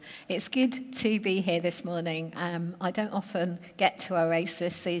It's good to be here this morning. I don't often get to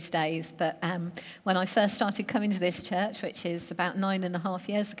Oasis these days, but when I first started coming to this church, which is about 9.5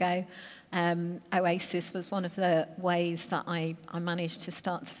 years ago, Oasis was one of the ways that I managed to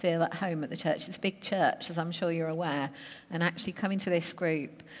start to feel at home at the church. It's a big church, as I'm sure you're aware, and actually coming to this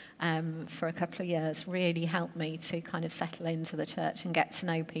group for a couple of years really helped me to kind of settle into the church and get to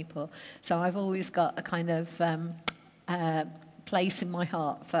know people. So I've always got a kind of place in my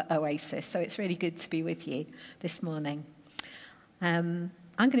heart for Oasis, so it's really good to be with you this morning. I'm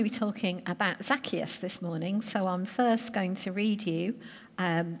going to be talking about Zacchaeus this morning, so I'm first going to read you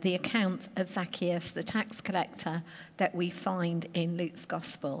the account of Zacchaeus, the tax collector, that we find in Luke's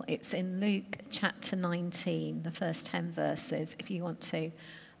Gospel. It's in Luke chapter 19, the first 10 verses, if you want to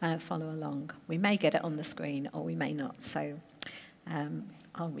follow along. We may get it on the screen or we may not, so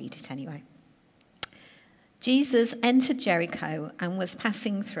I'll read it anyway. Jesus entered Jericho and was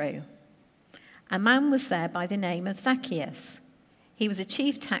passing through. A man was there by the name of Zacchaeus. He was a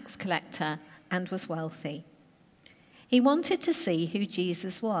chief tax collector and was wealthy. He wanted to see who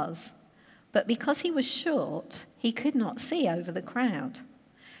Jesus was, but because he was short, he could not see over the crowd.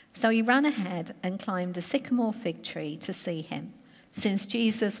 So he ran ahead and climbed a sycamore fig tree to see him, since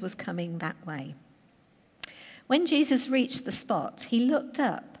Jesus was coming that way. When Jesus reached the spot, he looked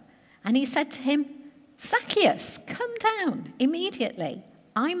up and he said to him, "Zacchaeus, come down immediately.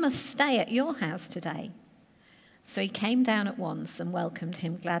 I must stay at your house today." So he came down at once and welcomed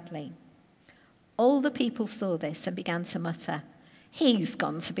him gladly. All the people saw this and began to mutter, "He's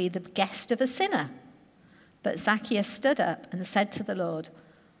gone to be the guest of a sinner." But Zacchaeus stood up and said to the Lord,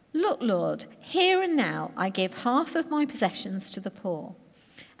 "Look, Lord, here and now I give half of my possessions to the poor.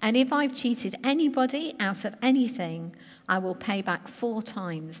 And if I've cheated anybody out of anything, I will pay back 4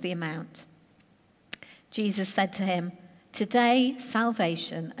 times the amount." Jesus said to him, "Today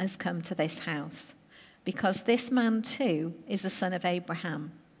salvation has come to this house, because this man too is a son of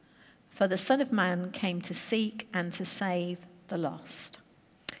Abraham. For the Son of Man came to seek and to save the lost."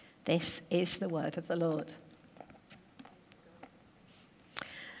 This is the word of the Lord.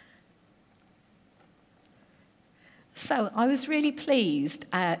 So I was really pleased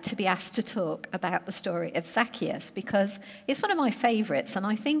to be asked to talk about the story of Zacchaeus, because it's one of my favourites, and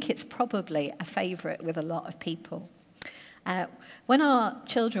I think it's probably a favourite with a lot of people. When our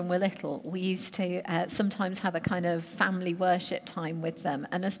children were little, we used to sometimes have a kind of family worship time with them,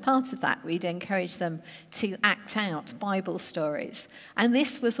 and as part of that, we'd encourage them to act out Bible stories. And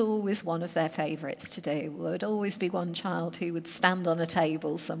this was always one of their favourites to do. There would always be one child who would stand on a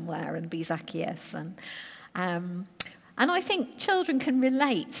table somewhere and be Zacchaeus. And I think children can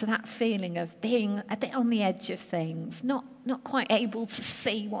relate to that feeling of being a bit on the edge of things, not quite able to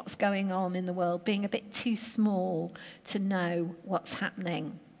see what's going on in the world, being a bit too small to know what's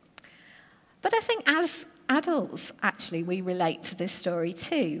happening. But I think as adults, actually, we relate to this story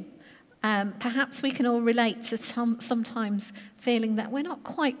too. Perhaps we can all relate to sometimes feeling that we're not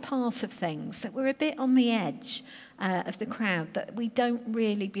quite part of things, that we're a bit on the edge of the crowd, that we don't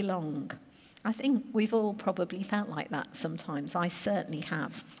really belong. I think we've all probably felt like that sometimes. I certainly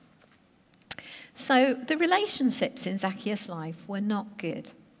have. So the relationships in Zacchaeus' life were not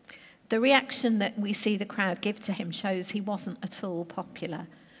good. The reaction that we see the crowd give to him shows he wasn't at all popular.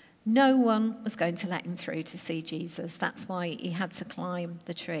 No one was going to let him through to see Jesus. That's why he had to climb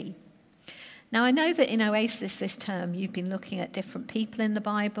the tree. Now, I know that in Oasis this term you've been looking at different people in the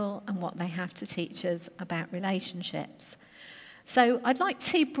Bible and what they have to teach us about relationships. So I'd like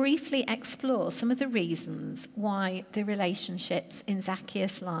to briefly explore some of the reasons why the relationships in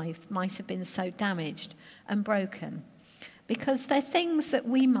Zacchaeus' life might have been so damaged and broken, because they're things that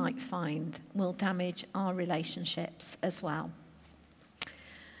we might find will damage our relationships as well.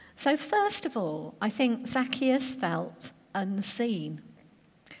 So first of all, I think Zacchaeus felt unseen.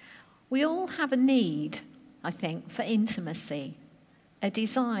 We all have a need, I think, for intimacy, a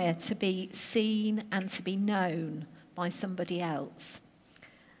desire to be seen and to be known by somebody else.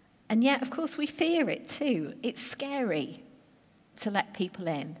 And yet, of course, we fear it too. It's scary to let people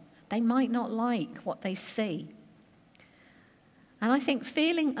in. They might not like what they see. And I think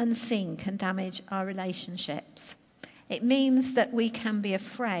feeling unseen can damage our relationships. It means that we can be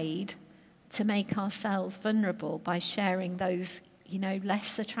afraid to make ourselves vulnerable by sharing those,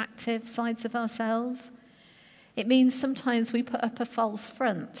 less attractive sides of ourselves. It means sometimes we put up a false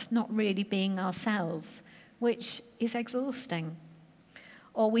front, not really being ourselves, which is exhausting.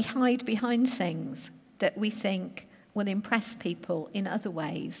 Or we hide behind things that we think will impress people in other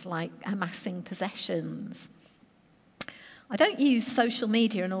ways, like amassing possessions. I don't use social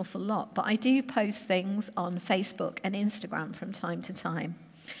media an awful lot, but I do post things on Facebook and Instagram from time to time.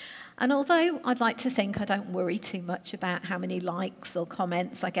 And although I'd like to think I don't worry too much about how many likes or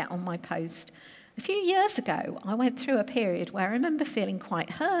comments I get on my post, a few years ago I went through a period where I remember feeling quite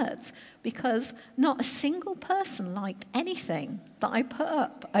hurt because not a single person liked anything that I put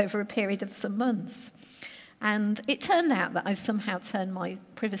up over a period of some months. And it turned out that I somehow turned my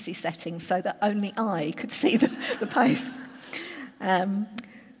privacy settings so that only I could see the posts.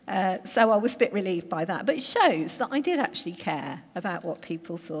 So I was a bit relieved by that. But it shows that I did actually care about what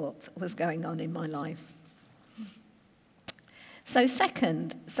people thought was going on in my life. So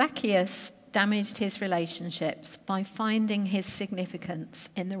second, Zacchaeus damaged his relationships by finding his significance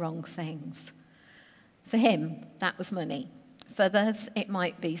in the wrong things. For him, that was money. For others, it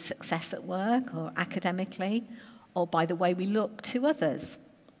might be success at work or academically, or by the way we look to others.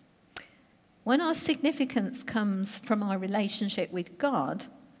 When our significance comes from our relationship with God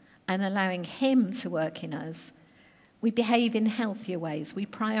and allowing Him to work in us, we behave in healthier ways. We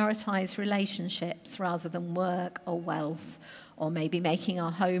prioritize relationships rather than work or wealth, or maybe making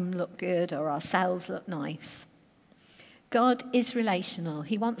our home look good or ourselves look nice. God is relational.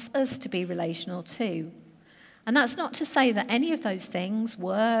 He wants us to be relational too. And that's not to say that any of those things,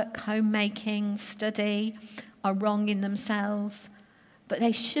 work, homemaking, study, are wrong in themselves, but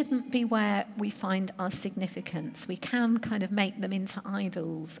they shouldn't be where we find our significance. We can kind of make them into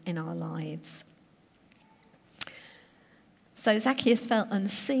idols in our lives. So Zacchaeus felt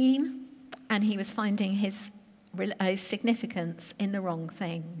unseen, and he was finding his significance in the wrong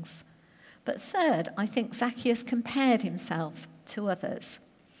things. But third, I think Zacchaeus compared himself to others.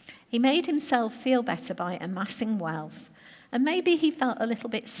 He made himself feel better by amassing wealth, and maybe he felt a little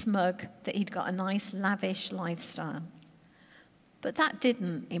bit smug that he'd got a nice, lavish lifestyle. But that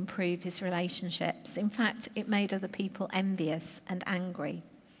didn't improve his relationships. In fact, it made other people envious and angry.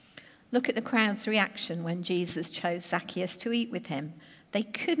 Look at the crowd's reaction when Jesus chose Zacchaeus to eat with him. They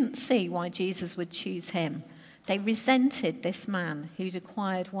couldn't see why Jesus would choose him. They resented this man who'd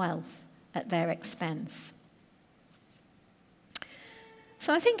acquired wealth at their expense.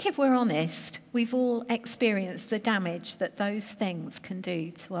 So I think if we're honest, we've all experienced the damage that those things can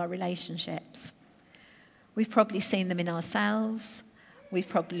do to our relationships. We've probably seen them in ourselves. We've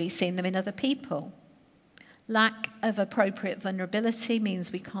probably seen them in other people. Lack of appropriate vulnerability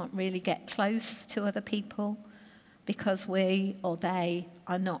means we can't really get close to other people because we or they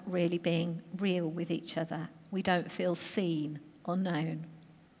are not really being real with each other. We don't feel seen or known.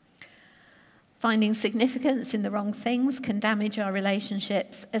 Finding significance in the wrong things can damage our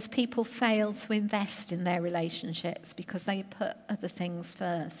relationships as people fail to invest in their relationships because they put other things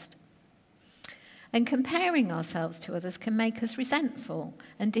first. And comparing ourselves to others can make us resentful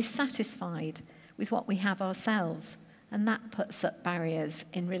and dissatisfied with what we have ourselves, and that puts up barriers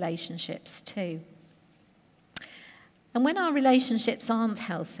in relationships too. And when our relationships aren't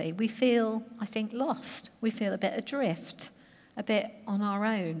healthy, we feel, I think, lost. We feel a bit adrift, a bit on our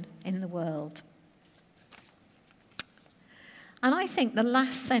own in the world. And I think the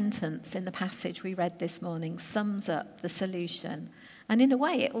last sentence in the passage we read this morning sums up the solution. And in a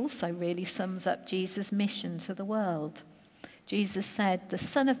way, it also really sums up Jesus' mission to the world. Jesus said, "The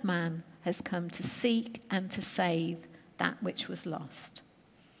Son of Man has come to seek and to save that which was lost."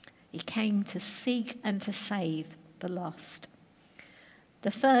 He came to seek and to save the lost.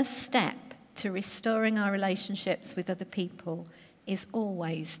 The first step to restoring our relationships with other people is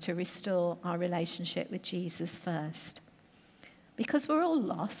always to restore our relationship with Jesus first. Because we're all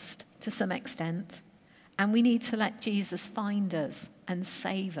lost to some extent, and we need to let Jesus find us and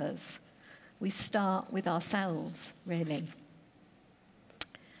save us. We start with ourselves, really.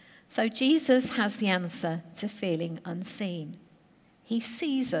 So Jesus has the answer to feeling unseen. He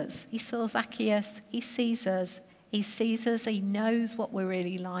sees us. He saw Zacchaeus. He sees us. He sees us. He knows what we're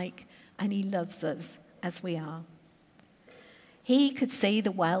really like, and he loves us as we are. He could see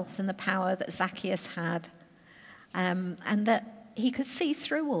the wealth and the power that Zacchaeus had, and that he could see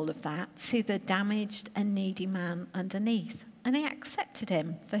through all of that to the damaged and needy man underneath, and he accepted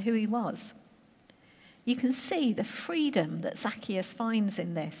him for who he was. You can see the freedom that Zacchaeus finds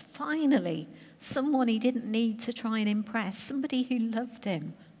in this. Finally, someone he didn't need to try and impress, somebody who loved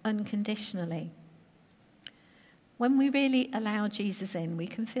him unconditionally. When we really allow Jesus in, we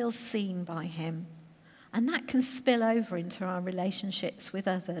can feel seen by him, and that can spill over into our relationships with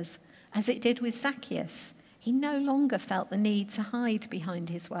others, as it did with Zacchaeus. He no longer felt the need to hide behind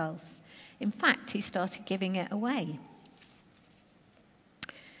his wealth. In fact, he started giving it away.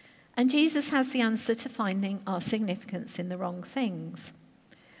 And Jesus has the answer to finding our significance in the wrong things.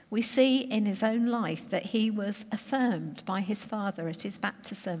 We see in his own life that he was affirmed by his Father at his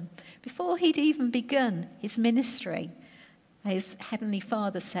baptism. Before he'd even begun his ministry, His heavenly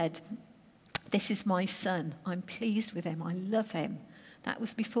Father said, "This is my son. I'm pleased with him. I love him." That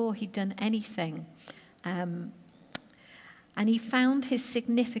was before he'd done anything. And he found his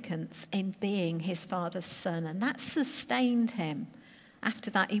significance in being his Father's son, and that sustained him. After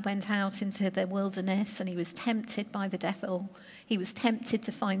that, he went out into the wilderness and he was tempted by the devil. He was tempted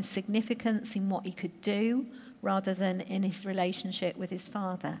to find significance in what he could do rather than in his relationship with his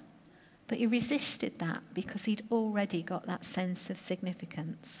Father. But he resisted that because he'd already got that sense of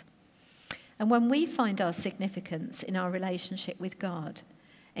significance. And when we find our significance in our relationship with God,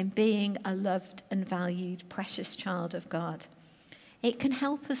 in being a loved and valued, precious child of God, it can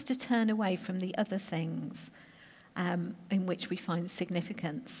help us to turn away from the other things in which we find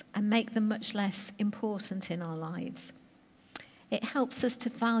significance and make them much less important in our lives. It helps us to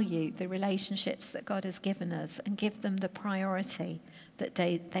value the relationships that God has given us and give them the priority that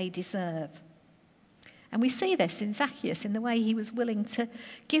they deserve. And we see this in Zacchaeus, in the way he was willing to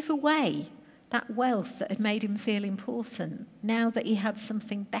give away that wealth that had made him feel important, now that he had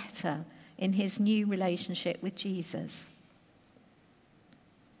something better in his new relationship with Jesus.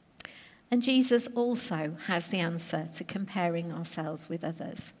 And Jesus also has the answer to comparing ourselves with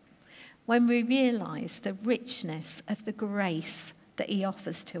others. When we realise the richness of the grace that he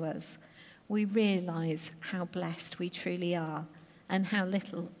offers to us, we realise how blessed we truly are and how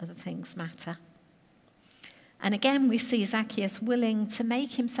little other things matter. And again, we see Zacchaeus willing to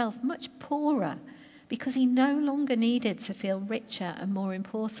make himself much poorer because he no longer needed to feel richer and more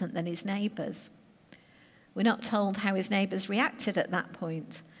important than his neighbours. We're not told how his neighbours reacted at that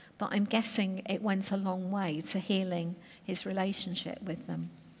point, but I'm guessing it went a long way to healing his relationship with them.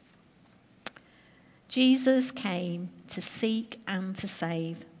 Jesus came to seek and to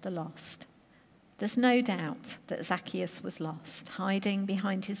save the lost. There's no doubt that Zacchaeus was lost, hiding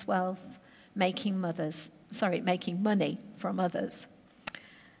behind his wealth, making money from others.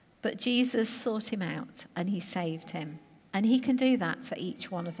 But Jesus sought him out and he saved him. And he can do that for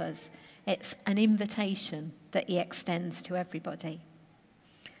each one of us. It's an invitation that he extends to everybody.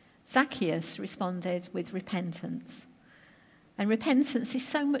 Zacchaeus responded with repentance. And repentance is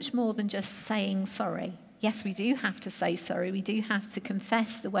so much more than just saying sorry. Yes, we do have to say sorry. We do have to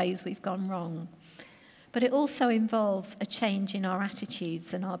confess the ways we've gone wrong. But it also involves a change in our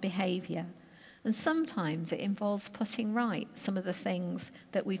attitudes and our behaviour. And sometimes it involves putting right some of the things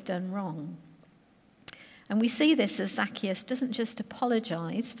that we've done wrong. And we see this as Zacchaeus doesn't just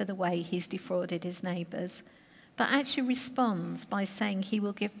apologise for the way he's defrauded his neighbours, but actually responds by saying he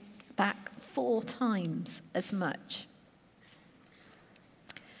will give back 4 times as much.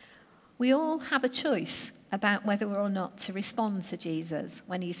 We all have a choice about whether or not to respond to Jesus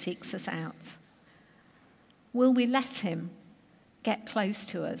when he seeks us out. Will we let him get close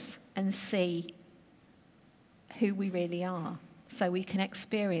to us and see who we really are so we can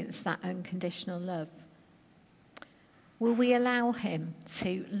experience that unconditional love? Will we allow him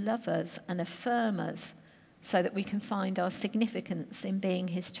to love us and affirm us so that we can find our significance in being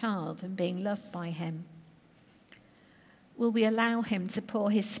his child and being loved by him? Will we allow him to pour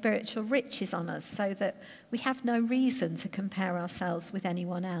his spiritual riches on us so that we have no reason to compare ourselves with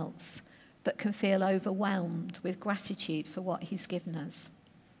anyone else, but can feel overwhelmed with gratitude for what he's given us?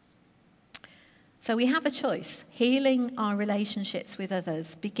 So we have a choice. Healing our relationships with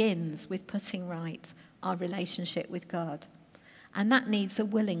others begins with putting right our relationship with God. And that needs a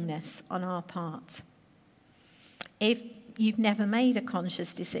willingness on our part. If you've never made a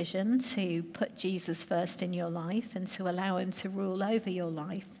conscious decision to put Jesus first in your life and to allow him to rule over your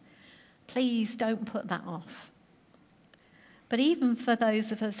life, please don't put that off. But even for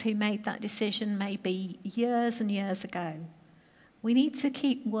those of us who made that decision maybe years and years ago, we need to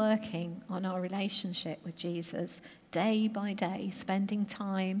keep working on our relationship with Jesus day by day, spending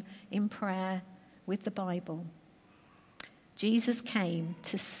time in prayer with the Bible. Jesus came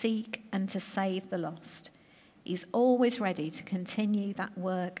to seek and to save the lost. He's always ready to continue that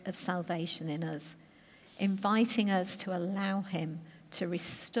work of salvation in us, inviting us to allow him to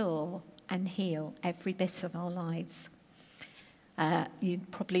restore and heal every bit of our lives.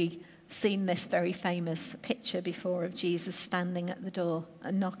 You'd probably seen this very famous picture before of Jesus standing at the door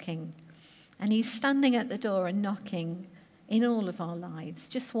and knocking. And he's standing at the door and knocking in all of our lives,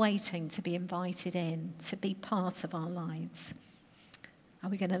 just waiting to be invited in, to be part of our lives. Are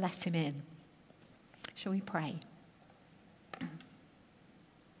we going to let him in? Shall we pray?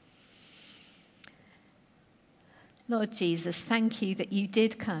 Lord Jesus, thank you that you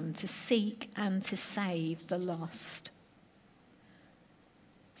did come to seek and to save the lost.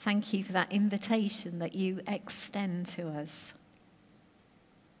 Thank you for that invitation that you extend to us.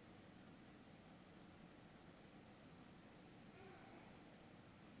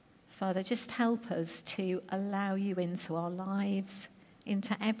 Father, just help us to allow you into our lives,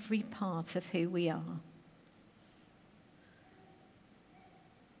 into every part of who we are.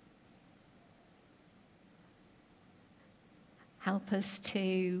 Help us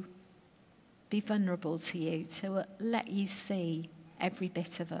to be vulnerable to you, to let you see every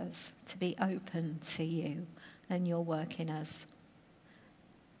bit of us, to be open to you and your work in us.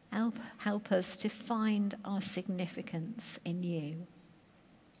 Help us to find our significance in you.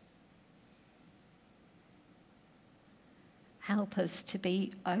 Help us to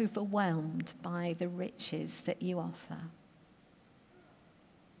be overwhelmed by the riches that you offer.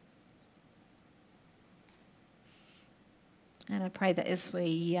 And I pray that as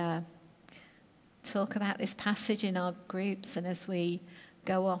we talk about this passage in our groups and as we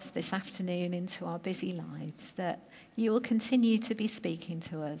go off this afternoon into our busy lives, that you will continue to be speaking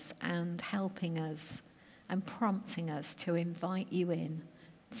to us and helping us and prompting us to invite you in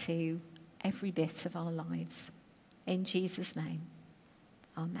to every bit of our lives. In Jesus' name,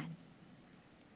 amen.